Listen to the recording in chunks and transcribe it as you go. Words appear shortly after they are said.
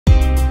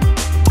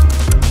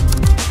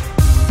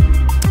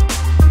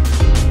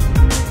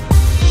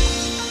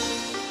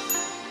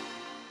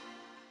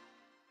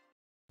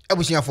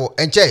Abusia for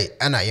enche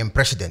ana yem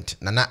president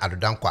Nana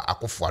Adodankwa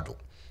Akufo-Addo.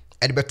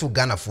 Beto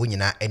Ghana fo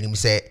nyina anim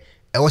se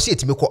e wo se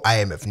etimi kɔ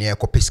IMF ne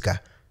ekɔ pesika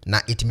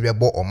na etimi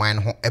bɛbɔ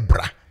ɔman ho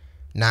ebra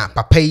na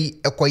papa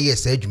yi ekɔye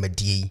sa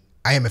adwumadie yi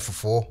IMF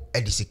fo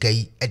edi sika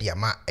yi edi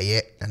ama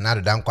eye Nana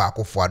Adodankwa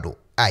Akufo-Addo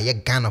a ye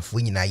Ghana fo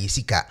nyina ye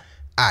sika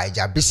a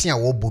eja besia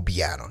wo bɔ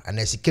bia no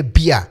ana sika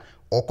bia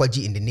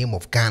okɔji in the name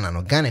of Ghana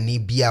no Ghana ni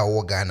bia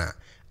wo Ghana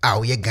a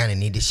wo ye Ghana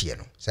ni de hye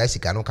no sa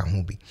sika no ka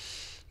ho bi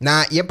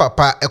na ye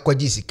papa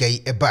ekɔji sika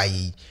yi eba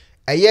yi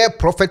eye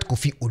prophet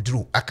kofi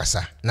oduro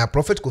akasa na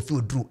prophet kofi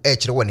oduro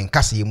kire woni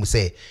nkasa yemu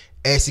se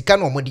sika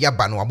no omode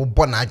aba no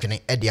abobɔ na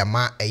adwene de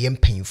ama eye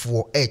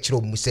mpanyimfo kire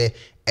omu se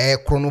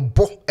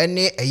kronobo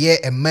ene eye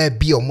ema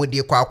bi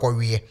omode kwa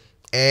akɔwe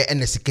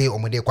ene sika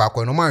omode kwa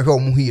akɔ no ma hwe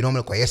omu hu no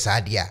me koye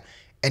saade a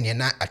ene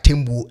na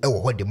atembu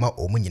wɔ hɔ de ma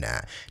omu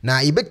nyina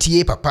na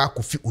yebetie papa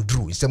kofi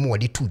oduro nsɛm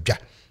wɔde tu dwa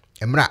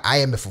emra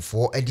IMF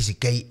fo edi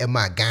sika yi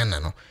ema Ghana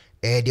no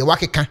de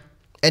wakeka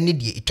any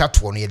the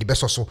itwato no ye de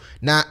beso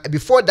na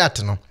before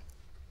that no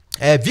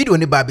video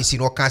ne ba besi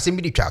no kan se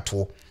mi de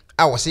twato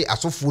a wo se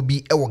asofo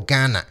bi e wo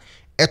Ghana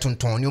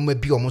etonton ne ma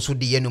bi o mo so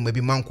de ye no ma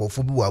bi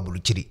mankofo bi wa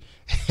aburuchiri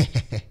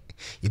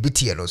ye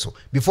bitie lo so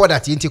before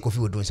that yenti Kofi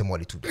Oduro se mo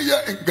de to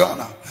here in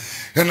Ghana,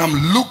 and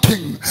I'm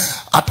looking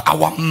at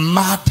our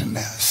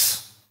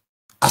madness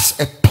as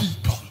a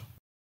people.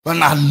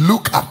 When I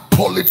look at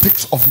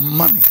politics of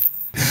money,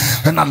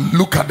 and I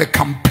look at the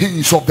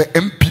campaigns of the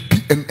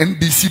MPP and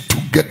NDC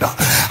together,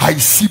 I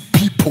see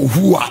people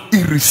who are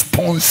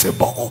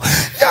irresponsible.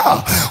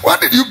 Yeah, where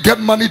did you get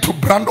money to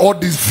brand all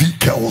these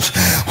vehicles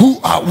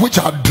which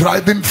are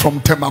driving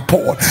from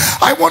Temaport?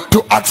 I want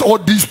to ask all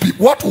these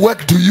people, what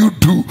work do you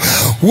do?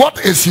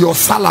 What is your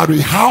salary?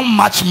 How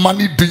much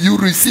money do you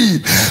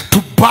receive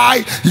to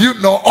buy,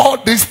 all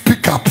these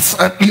pickups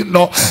and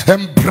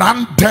and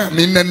brand them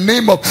in the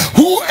name of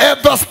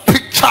whoever's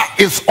picture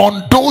is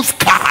on those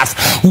cars?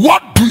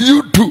 What do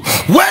you do?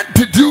 Where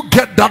did you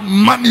get that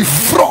money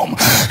from?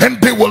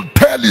 And they will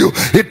tell you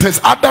it is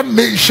other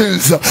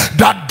nations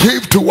that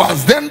gave to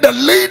us. Then the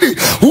lady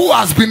who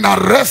has been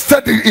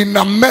arrested in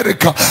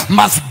America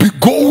must be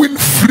going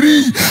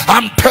free.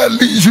 I'm telling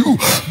you,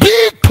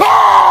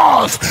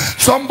 because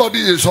somebody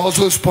is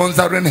also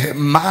sponsoring her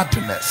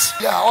madness.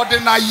 Yeah,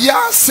 ordinary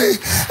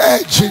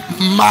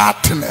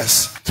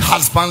madness.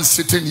 Husbands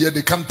sitting here,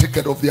 they can't take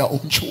care of their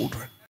own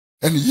children,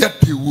 and yet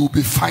they will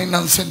be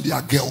financing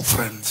their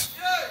girlfriends.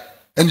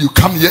 And you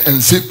come here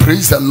and say,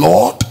 praise the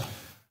Lord.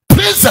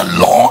 Praise the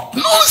Lord.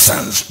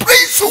 Nonsense.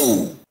 Praise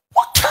who?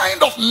 What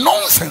kind of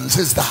nonsense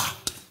is that?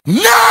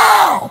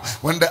 Now,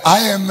 when the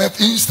IMF,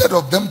 instead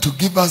of them to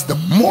give us the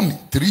money,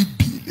 3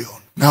 billion,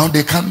 now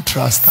they can't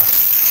trust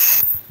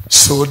us.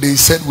 So they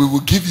said, we will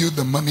give you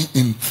the money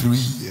in 3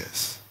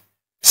 years.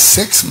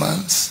 6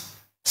 months,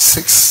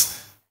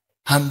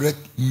 600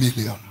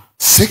 million.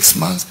 6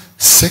 months,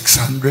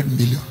 600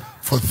 million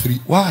for 3.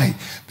 Why?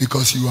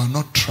 Because you are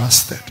not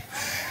trusted.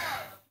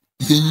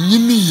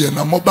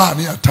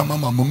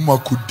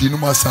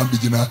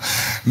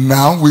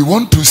 Now we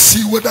want to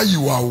see whether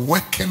you are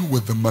working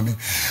with the money.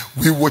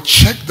 We will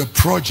check the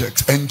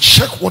projects and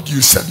check what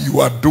you said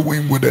you are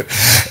doing with it,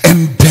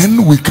 and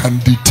then we can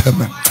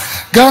determine.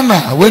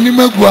 Ghana, when you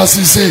make what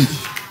he say,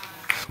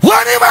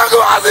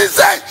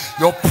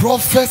 your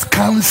prophets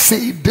can't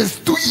say this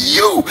to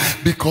you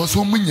because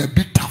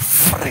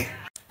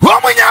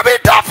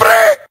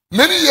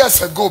many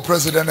years ago,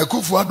 President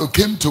Akufo-Addo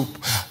came to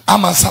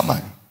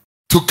Amasaman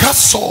to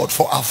cast sword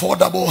for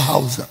affordable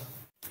housing.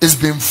 It's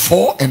been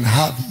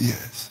 4.5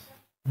 years.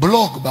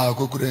 Blog by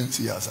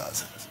Kokurensi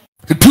Assassin.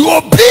 To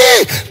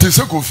obey to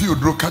say Kofi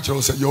Oduro catch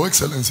us, Your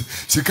Excellency,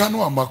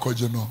 Sikano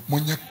Amakojeno,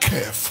 Munya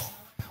careful.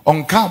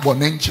 On carbon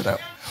nature.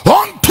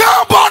 On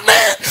carbon,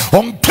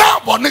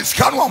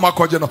 Sikano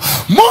Amakojeno.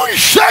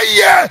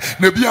 Munshaye,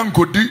 Nebian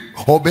Kodi,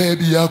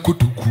 Obedia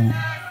Kutuku.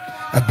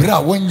 A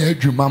bra when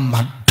you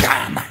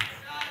Madonna.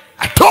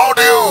 I told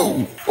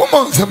you,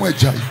 woman, somewhere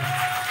jay.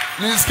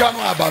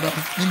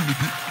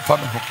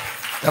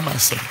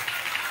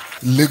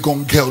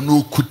 Legon girl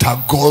no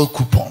kuta gold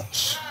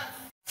coupons,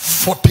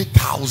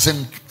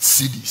 40,000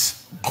 CDs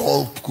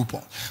gold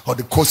coupon, or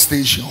the coast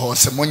station or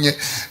some money.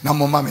 Na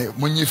mama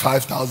me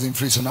 5,000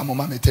 free, so na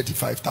mama me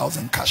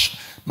 35,000 cash.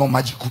 No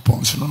magic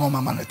coupons, no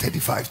mama me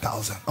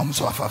 35,000. I'm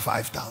so for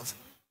 5,000.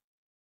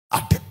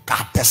 At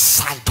the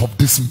sight of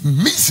this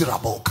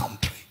miserable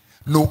country.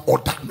 No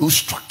order, no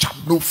structure,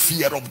 no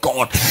fear of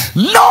God,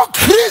 no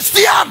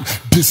Christian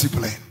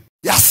discipline.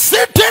 You're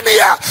sitting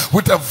here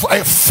with a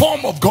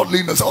form of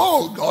godliness.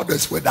 Oh, God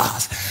is with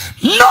us.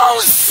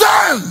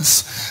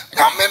 Nonsense.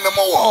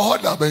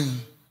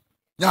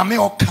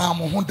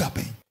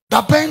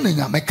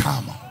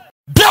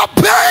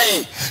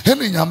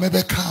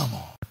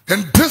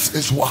 And this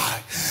is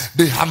why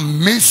they have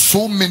made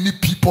so many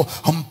people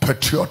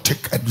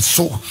unpatriotic and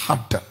so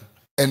hardened.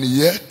 And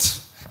yet,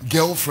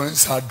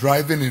 girlfriends are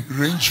driving in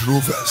Range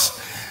Rovers,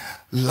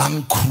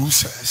 Land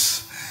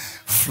Cruisers,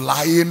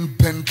 flying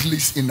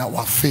Bentleys in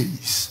our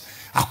face.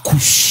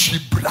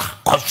 Akushibra.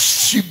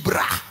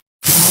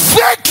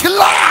 take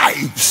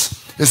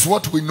lives is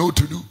what we know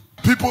to do.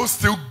 People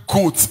steal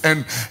goats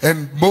and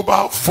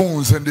mobile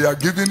phones, and they are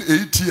given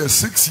 8 years,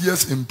 6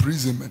 years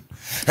imprisonment.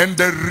 And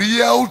the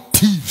real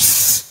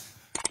thieves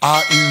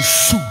are in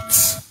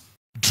suits,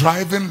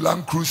 driving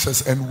Land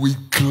Cruisers, and we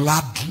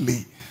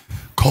gladly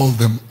call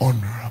them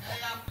honorable.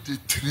 The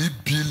 3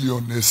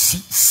 billion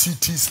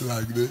cities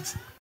like this,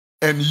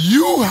 and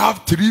you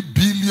have 3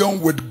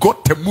 billion with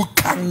Gotemu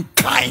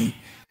Kankai.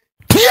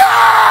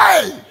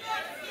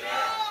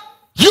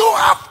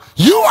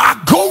 You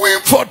are going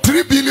for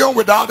 3 billion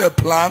without a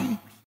plan,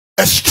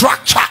 a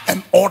structure,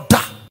 and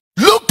order.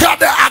 Look at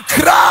the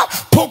Accra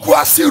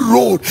Pokwasi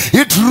Road.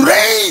 It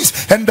rains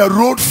and the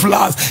road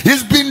floods.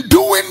 He's been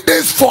doing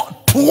this for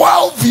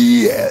 12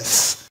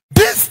 years.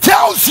 This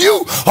tells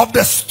you of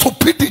the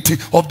stupidity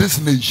of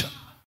this nation.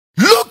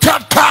 Look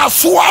at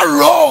Kasua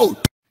Road.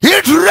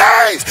 It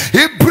rains,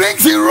 it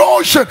brings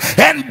erosion,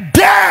 and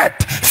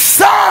death,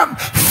 sand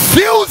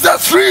fills the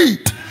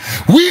street.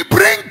 We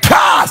bring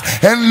cars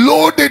and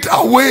load it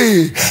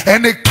away,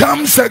 and it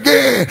comes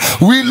again.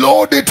 We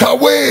load it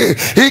away,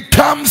 it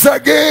comes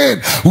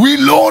again. We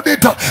load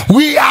it up.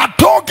 We are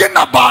talking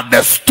about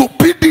the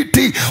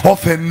stupidity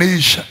of a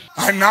nation.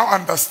 I now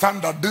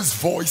understand that this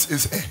voice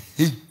is a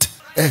hate.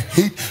 A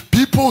hate.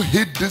 People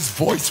hate this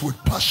voice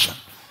with passion.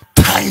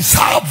 Times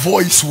our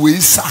voice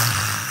ways.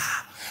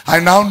 I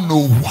now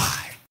know why.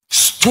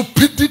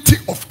 Stupidity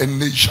of a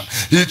nation.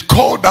 He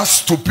called that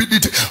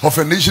stupidity of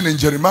a nation in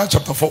Jeremiah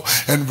chapter 4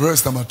 and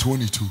verse number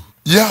 22.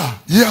 Yeah.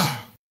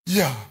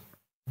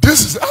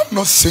 This is, I'm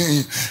not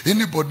saying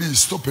anybody is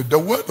stupid. The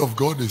word of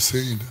God is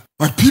saying that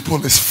my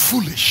people is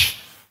foolish.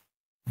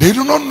 They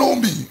do not know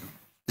me.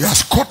 He has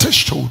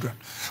Scottish children.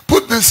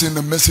 Put this in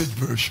the Message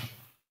version.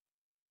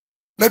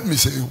 Let me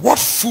say, what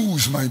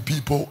fools my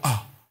people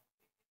are.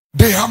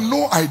 They have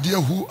no idea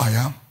who I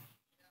am.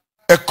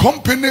 A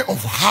company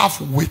of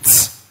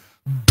half-wits,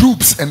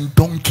 dupes, and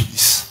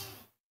donkeys.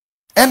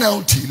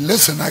 NLT,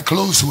 listen, I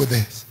close with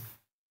this.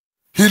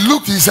 He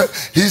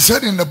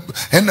said in the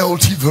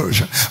NLT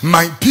version,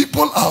 my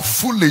people are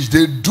foolish.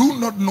 They do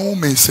not know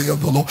me, saith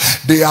the Lord.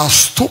 They are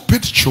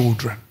stupid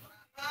children.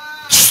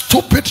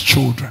 Stupid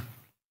children.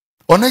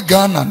 On a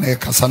Ghana,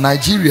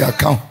 Nigeria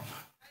count,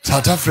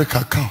 South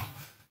Africa count.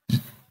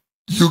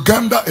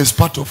 Uganda is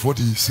part of what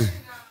he said.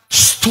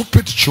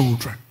 Stupid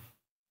children.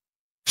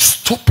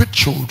 Stupid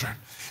children.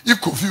 If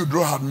Kofi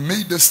Oduro had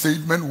made the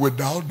statement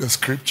without the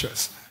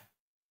scriptures,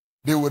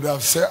 they would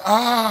have said,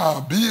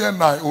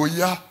 BNI, oh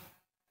yeah,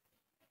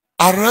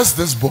 arrest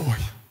this boy.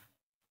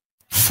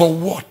 For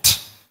what?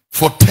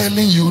 For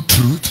telling you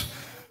truth?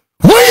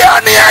 We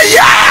are near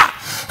ya.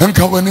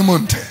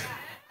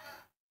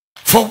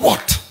 For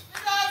what?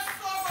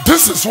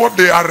 This is what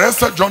they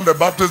arrested John the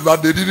Baptist,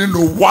 but they didn't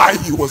know why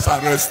he was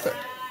arrested.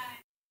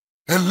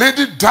 A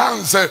lady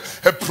danced a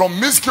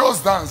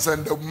promiscuous dance,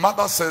 and the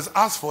mother says,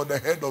 ask for the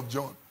head of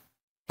John.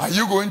 Are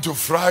you going to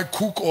fry,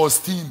 cook, or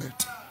steam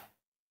it?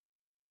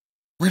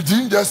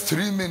 Within just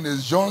 3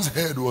 minutes, John's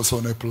head was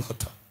on a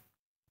platter.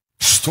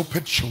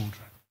 Stupid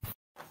children.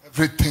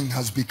 Everything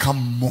has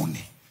become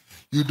money.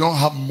 You don't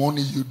have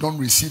money, you don't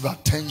receive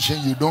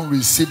attention, you don't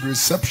receive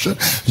reception,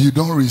 you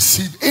don't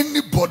receive,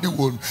 nobody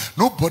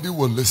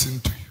will listen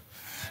to you.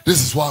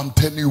 This is why I'm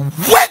telling you,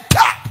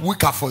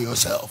 wake up for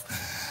yourself.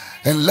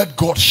 And let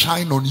God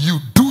shine on you.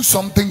 Do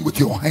something with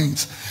your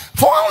hands.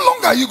 For how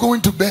long are you going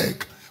to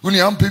beg?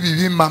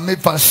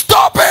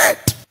 Stop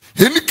it!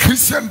 Any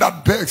Christian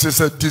that begs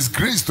is a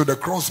disgrace to the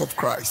cross of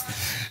Christ,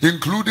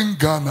 including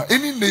Ghana.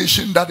 Any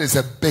nation that is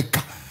a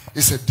beggar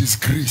is a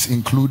disgrace,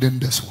 including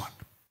this one.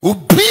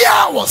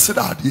 Ubia was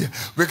that here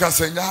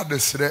because I had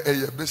this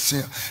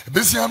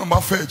Bessia no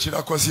mafe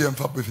chira kwasi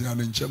emfa befia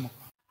ne nchemo.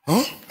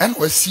 And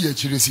we see a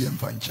chirisi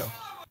emfancha.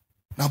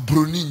 Na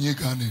broni nye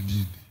Ghana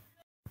ndi.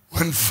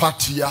 When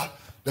Fatia,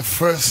 the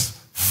first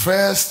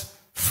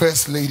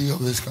lady of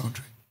this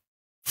country,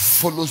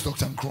 follows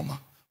Dr. Nkrumah,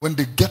 when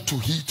they get to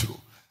Heathrow,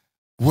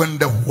 when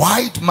the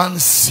white man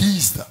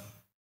sees them,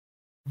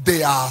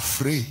 they are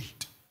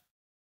afraid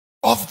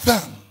of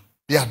them.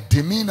 Their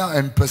demeanor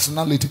and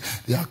personality,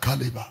 their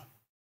caliber.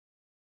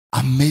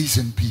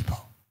 Amazing people.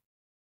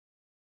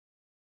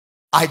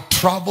 I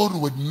traveled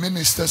with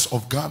ministers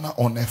of Ghana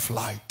on a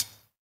flight.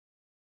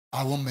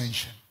 I won't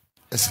mention.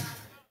 Listen.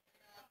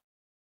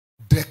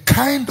 The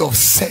kind of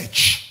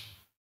search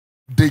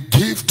they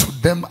gave to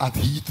them at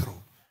Heathrow.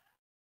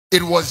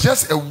 It was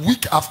just a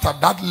week after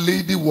that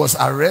lady was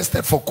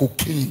arrested for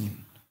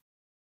cocaine.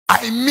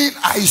 I mean,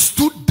 I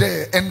stood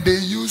there and they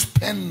used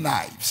pen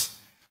knives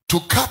to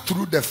cut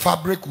through the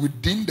fabric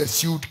within the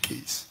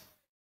suitcase.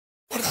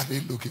 What are they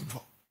looking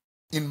for?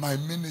 In my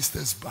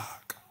minister's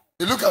bag.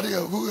 You look at it,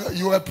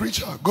 you are a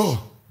preacher, go.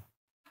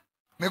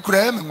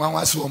 Because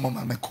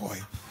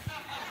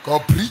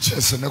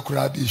preachers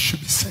should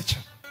be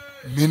searching.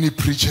 Many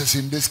preachers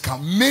in this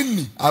country,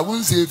 many, I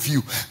won't say a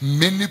few,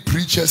 many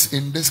preachers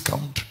in this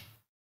country.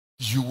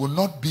 You will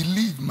not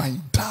believe, my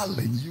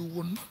darling, you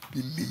will not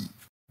believe.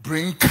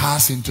 Bring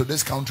cars into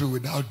this country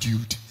without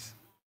duties.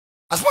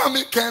 As one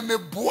me came me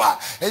boa,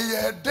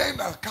 a day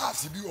na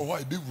cars be or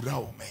why be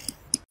without me.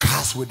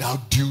 Cars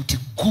without duty,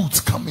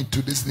 goods come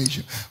into this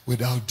nation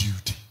without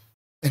duty.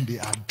 And they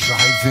are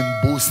driving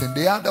boats, and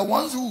they are the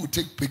ones who will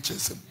take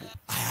pictures and boast.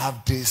 I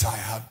have this, I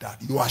have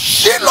that. You are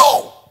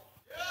Shiloh.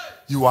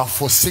 You are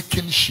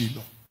forsaken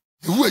Shiloh.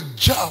 You are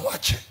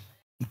Jawache.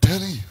 I'm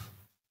telling you.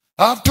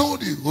 I've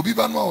told you.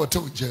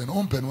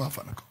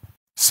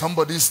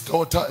 Somebody's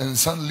daughter and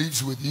son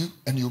lives with you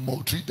and you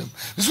maltreat them.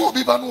 This will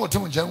be bad.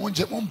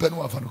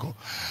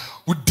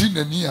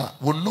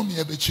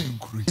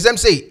 Isem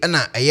say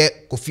ana eye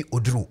kofi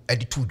oduro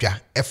editudwa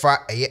efa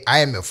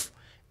eye IMF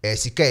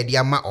sika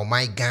ediama o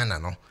my Ghana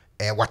no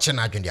wache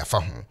na adwende afa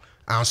ho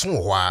anso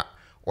ho a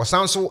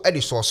osanso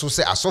edi so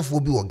se asofo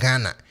bi wo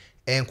Ghana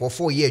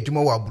enkofo ye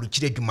adwuma wa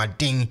buruchire adwuma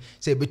den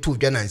se betu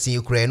dwa na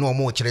nsin kura na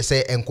omo kire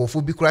se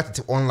enkofo bi kura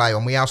tete online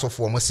omo ya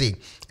asofo omo se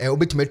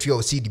obetimatua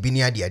o seed bi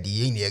ni ade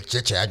ye ni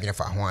cheche adwene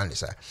fa ho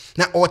anisa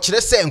na o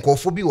kire se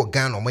enkofo bi wo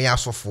Ghana omo ya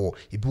asofo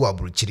ebi wa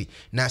buruchire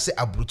na se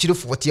aburuchire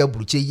fo te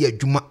aburuchire ye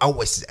adwuma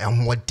awes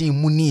enhoden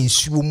mu ni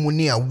nsuo mu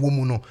ni awo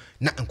mu no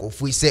na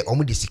enkofo se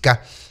omo de sika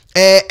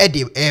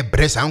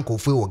bresa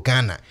nkofo wo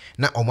Ghana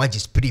na omaji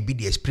spirit bi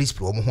de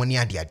spirit omo ho ni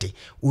ade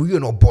owie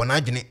no bona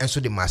adwene enso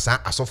de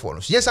masa asofo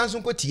no so yes anso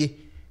nkotie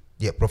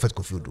the prophet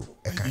Kofi Oduro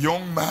a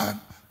young man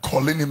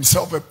calling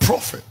himself a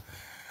prophet.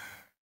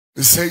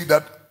 He say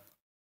that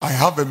I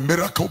have a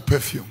miracle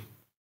perfume.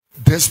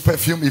 This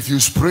perfume, if you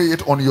spray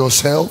it on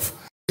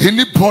yourself,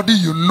 anybody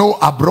you know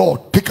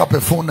abroad, pick up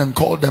a phone and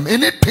call them.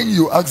 Anything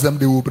you ask them,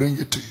 they will bring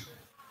it to you.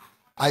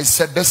 I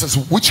said this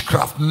is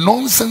witchcraft,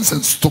 nonsense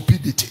and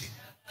stupidity.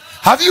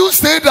 Have you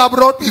stayed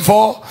abroad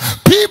before?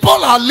 People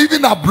are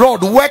living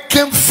abroad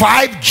working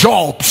 5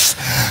 jobs.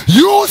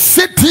 You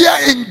sit here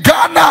in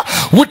Ghana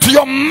with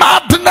your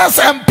madness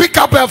and pick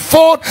up a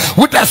phone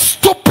with a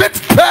stupid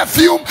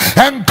perfume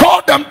and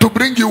call them to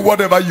bring you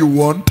whatever you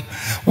want.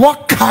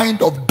 What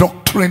kind of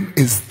doctrine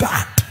is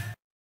that?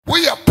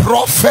 We are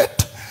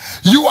prophet.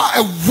 You are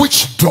a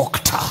witch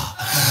doctor.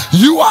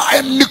 You are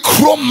a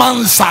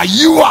necromancer.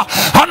 You are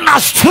an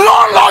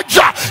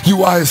astrologer.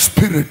 You are a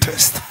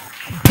spiritist.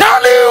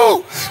 Tell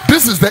you,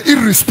 this is the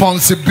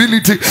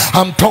irresponsibility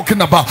I'm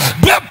talking about.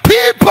 The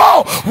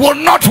people will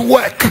not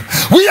work.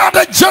 We are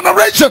the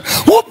generation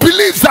who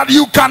believes that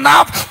you can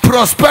have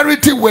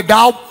prosperity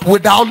without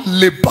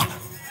labor,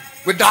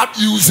 without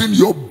using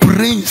your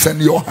brains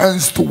and your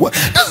hands to work.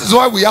 This is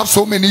why we have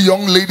so many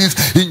young ladies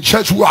in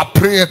church who are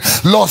praying,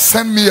 Lord,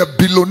 send me a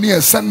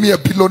billionaire, send me a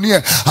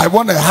billionaire. I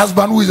want a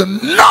husband who is a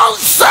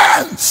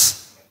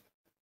nonsense.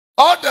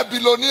 All the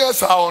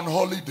billionaires are on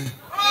holiday.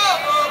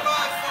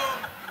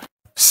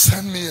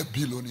 Send me a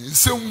billionaire.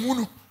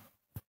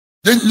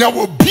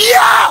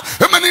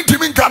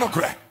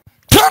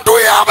 Can't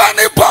we have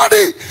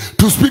anybody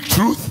to speak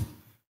truth?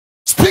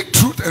 Speak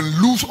truth and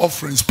lose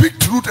offerings. Speak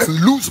truth and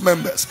lose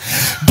members.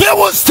 They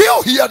will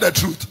still hear the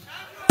truth.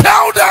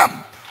 Tell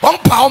them. I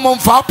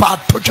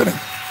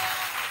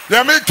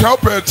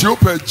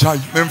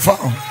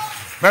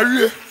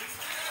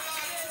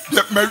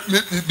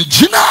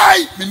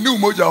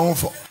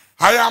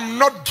am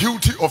not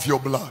guilty of your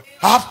blood.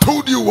 I have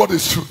told you what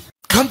is true.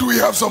 Can't we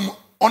have some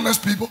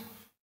honest people?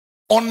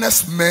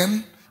 Honest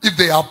men, if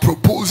they are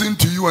proposing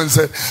to you and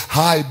say,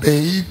 hi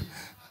babe,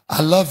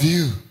 I love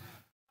you,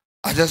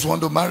 I just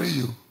want to marry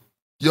you,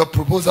 your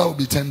proposal will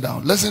be turned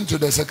down. Listen to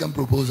the second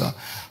proposal.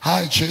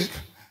 Hi chick,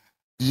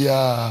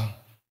 yeah,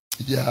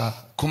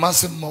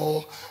 Kumasi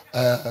Mall,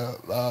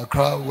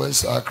 Accra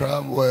West,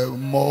 Accra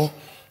Mall,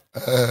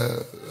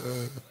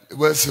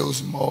 West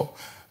Hills Mall,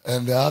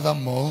 and the other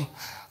mall,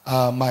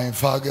 my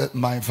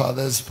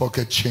father's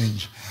pocket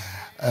change.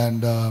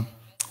 And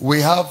we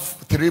have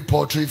 3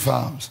 poultry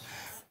farms.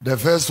 The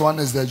first one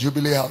is the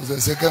Jubilee House. The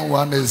second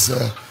one is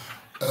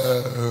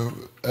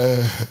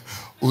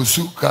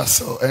Usu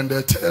Castle. And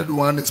the third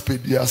one is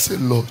Pediase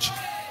Lodge.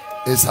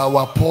 It's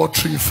our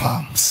poultry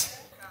farms.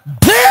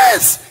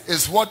 This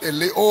is what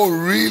oh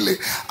really?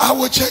 I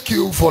will check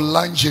you for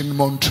lunch in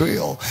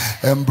Montreal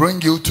and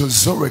bring you to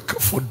Zurich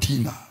for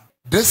dinner.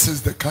 This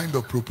is the kind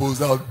of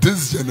proposal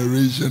this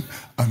generation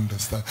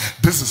understand.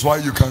 This is why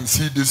you can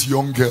see these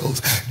young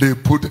girls. They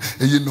put,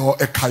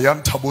 a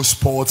Cayenne Turbo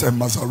Sports, a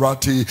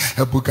Maserati,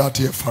 a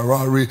Bugatti, a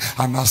Ferrari,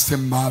 an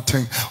Aston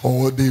Martin,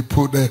 or they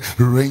put a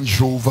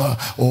Range Rover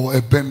or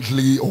a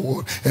Bentley,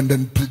 and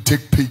then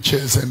take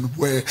pictures and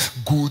wear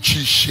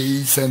Gucci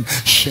shades and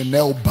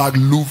Chanel bag,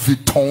 Louis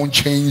Vuitton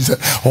chains,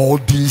 all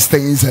these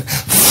things.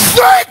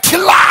 Fake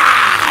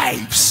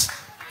lives.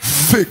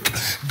 Fake.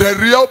 The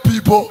real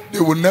people, they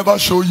will never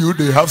show you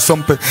they have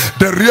something.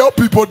 The real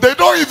people, they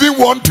don't even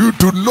want you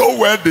to know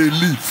where they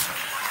live.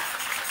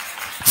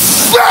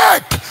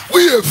 Fake.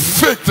 We are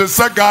fake. The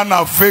second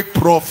are fake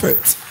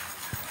prophets.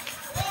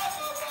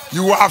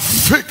 You are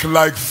fake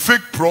like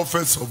fake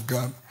prophets of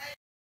God.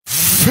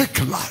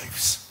 Fake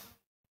lives.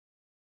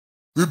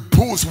 We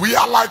boast. We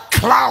are like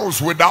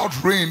clouds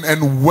without rain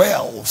and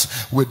wells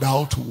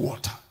without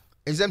water.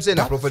 Is them saying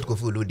a prophet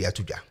Kofi Oduro dia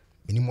tuja.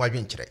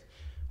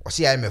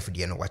 Osi IMF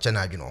de no wache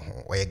na adwene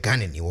ho oye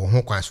Ghana ni wo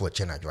ho kwan so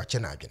wache na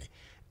adwene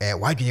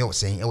wadwene wo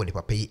sen e wo de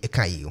papa yi e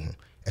kan yi ho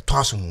eto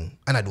aso mu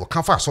ana de wo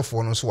kan fa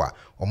asofo no so a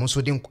omo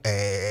so de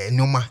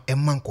noma e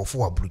man kofo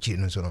wa bruchi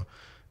no so no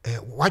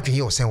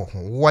wadwene wo sen wo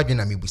ho wadwene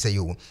na mebusa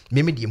yo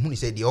me de hu ni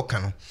se de o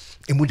kan no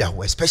emu da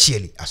ho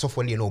especially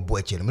asofo ne no obo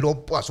achi no me do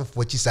bo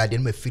asofo achi sa de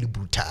no ma feel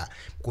brutal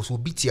because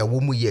obi tia wo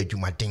mu ye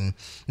adwumaden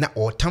na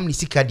o tam ni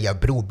sika de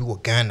abre obi wo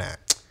Ghana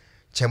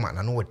chema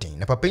na no woden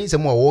na papa yin se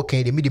mu a wo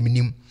kan de me de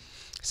minim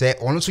se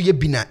ono so ye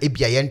bi na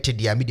ebia ye nte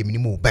de a me de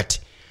minim but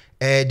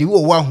de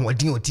wo wa ho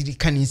odin otidi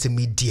kan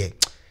nsem die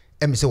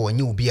em se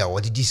wonye obi a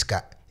wodi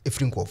diska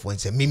efiri nkofo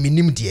nse me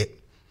minim de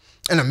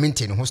na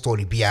maintain ho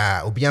story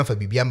bia obi anfa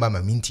bibia mba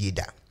ma mintie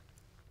da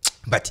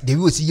but de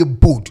we see ye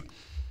bold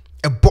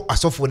ebo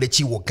asofo le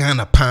chi wo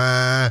Ghana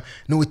pa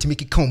na wotimi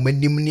kika o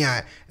manim ni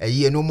a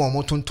ye no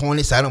mo tonton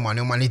le sa no ma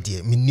ne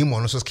de minim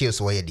ono so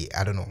skills wo ye de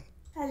I don't know.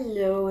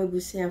 Hello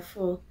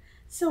ebusiafo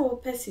so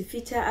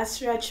pesifita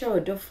asracha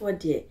odofo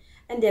de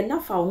and then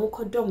nafa ho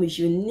kodom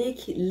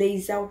unique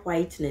laser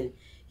whitening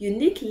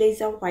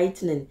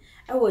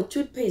our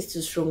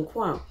toothpaste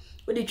stronko a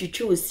odi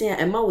twitwi osin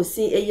a ema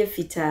osin eye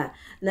fita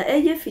na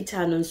eye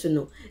fita no nso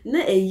no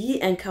na eyi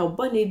enka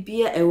bone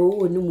bia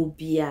ewo no mu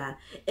bia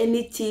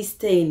any tea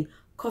stain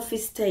coffee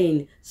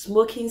stain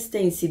smoking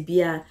stain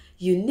sibia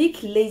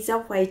unique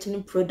laser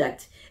whitening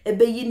product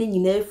ebeyi ni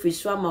nyina free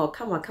so ama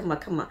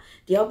kama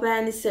de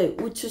obaya ni say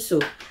utu so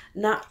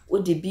na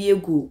odi bi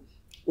egu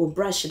o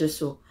brush do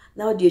so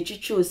na odi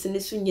etwitwi osin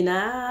so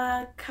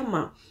nyina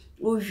kama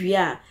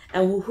Uvia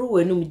and who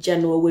wenum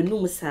jano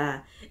wenum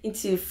sa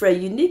into for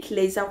unique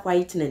laser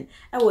whitening.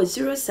 I was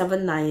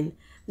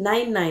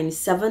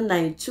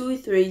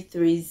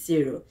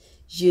 07999792330.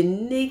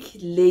 Unique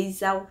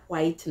laser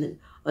whitening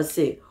or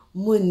say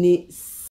money